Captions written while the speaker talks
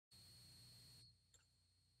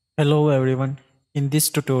Hello everyone. In this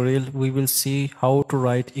tutorial, we will see how to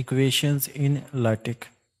write equations in Latex.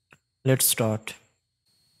 Let's start.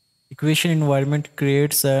 Equation environment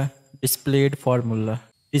creates a displayed formula.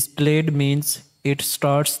 Displayed means it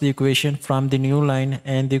starts the equation from the new line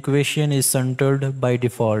and the equation is centered by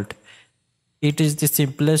default. It is the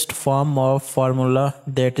simplest form of formula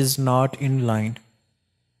that is not in line.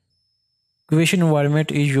 Equation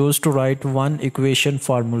environment is used to write one equation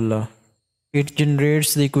formula. It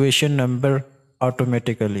generates the equation number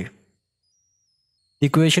automatically. The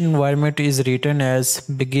equation environment is written as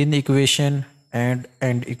begin equation and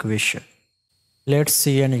end equation. Let's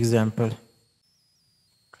see an example.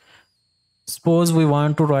 Suppose we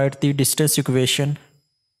want to write the distance equation.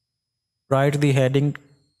 Write the heading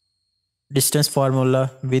distance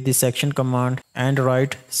formula with the section command and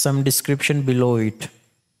write some description below it.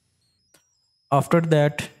 After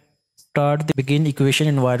that, start the begin equation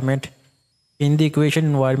environment. In the equation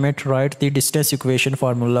environment, write the distance equation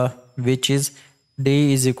formula, which is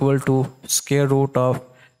d is equal to square root of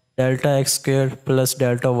delta x square plus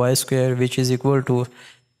delta y square, which is equal to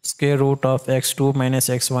square root of x2 minus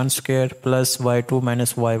x1 square plus y2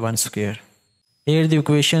 minus y1 square. Here the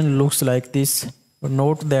equation looks like this.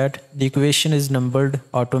 Note that the equation is numbered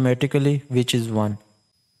automatically, which is 1.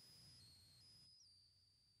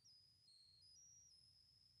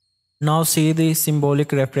 Now see the symbolic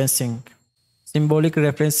referencing. Symbolic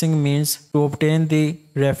referencing means to obtain the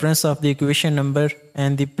reference of the equation number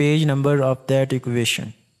and the page number of that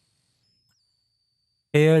equation.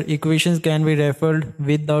 Here, equations can be referred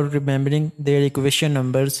without remembering their equation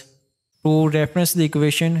numbers. To reference the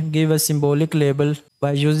equation, give a symbolic label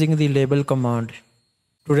by using the label command.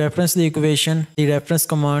 To reference the equation, the reference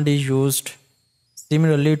command is used.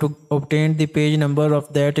 Similarly, to obtain the page number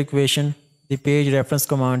of that equation, the page reference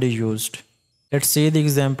command is used. Let's see the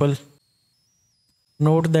example.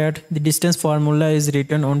 Note that the distance formula is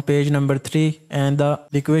written on page number 3 and the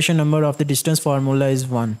equation number of the distance formula is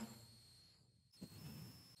 1.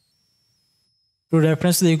 To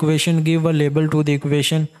reference the equation, give a label to the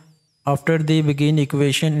equation after the begin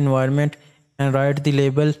equation environment and write the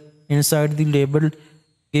label. Inside the label,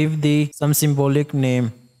 give some symbolic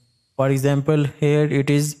name. For example, here it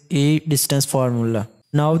is E distance formula.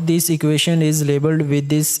 Now this equation is labeled with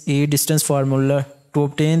this E distance formula. To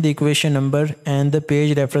obtain the equation number and the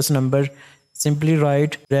page reference number, simply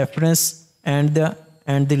write reference and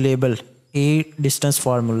the label E distance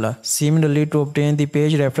formula. Similarly, to obtain the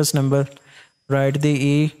page reference number, write the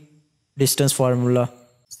E distance formula.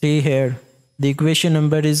 See here, the equation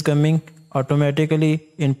number is coming automatically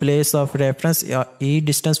in place of reference E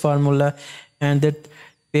distance formula, and that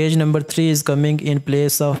page number 3 is coming in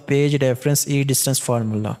place of page reference E distance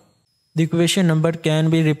formula. The equation number can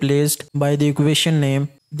be replaced by the equation name.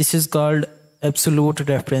 This is called absolute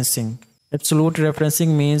referencing. Absolute referencing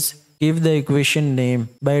means give the equation name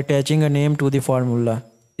by attaching a name to the formula.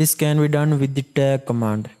 This can be done with the tag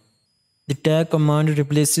command. The tag command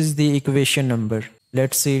replaces the equation number.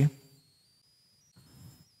 Let's see.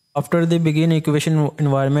 After the begin equation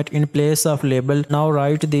environment, in place of label, now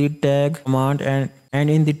write the tag command and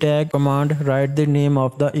in the tag command write the name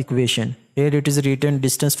of the equation. Here it is written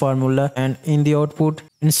distance formula, and in the output,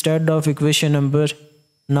 instead of equation number,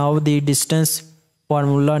 now the distance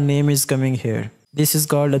formula name is coming here. This is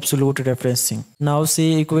called absolute referencing. Now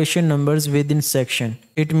see equation numbers within section.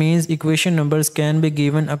 It means equation numbers can be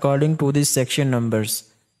given according to the section numbers.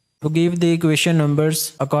 To give the equation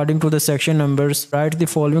numbers according to the section numbers, write the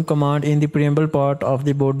following command in the preamble part of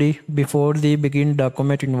the body before the begin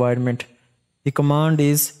document environment. The command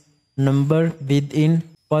is number within.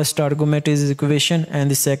 First argument is equation and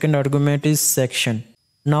the second argument is section.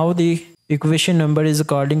 Now the equation number is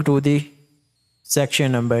according to the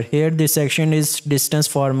section number. Here the section is distance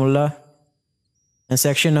formula and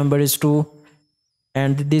section number is 2,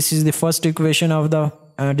 and this is the first equation of the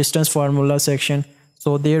distance formula section.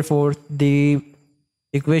 So therefore the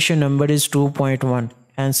equation number is 2.1,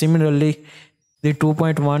 and similarly the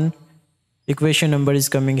 2.1 equation number is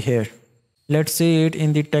coming here. Let's see it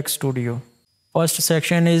in the text studio. First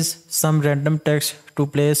section is some random text. To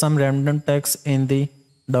place some random text in the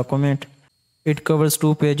document, it covers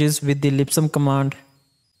 2 pages with the ellipse command.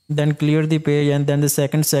 Then clear the page, and then the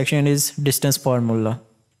second section is distance formula.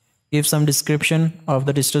 Give some description of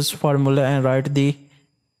the distance formula and write the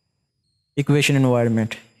equation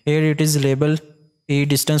environment. Here it is labeled E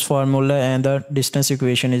distance formula and the distance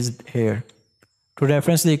equation is here. To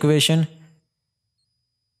reference the equation,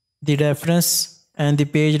 the reference and the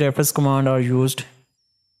page reference command are used.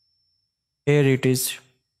 Here it is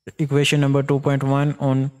equation number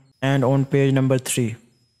 2.1 on page number 3.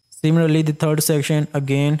 Similarly, the third section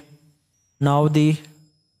again, now the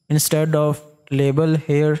instead of label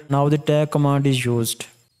here, now the tag command is used.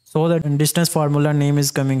 So the distance formula name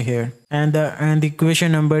is coming here, and the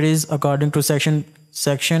equation number is according to section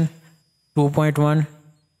 2.1.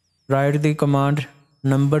 Write the command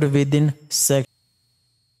number within section.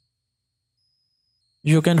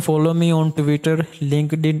 You can follow me on Twitter,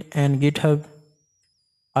 LinkedIn, and GitHub.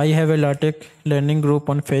 I have a LaTeX learning group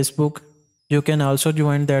on Facebook. You can also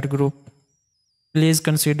join that group. Please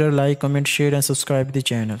consider like, comment, share, and subscribe the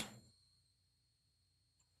channel.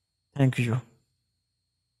 Thank you.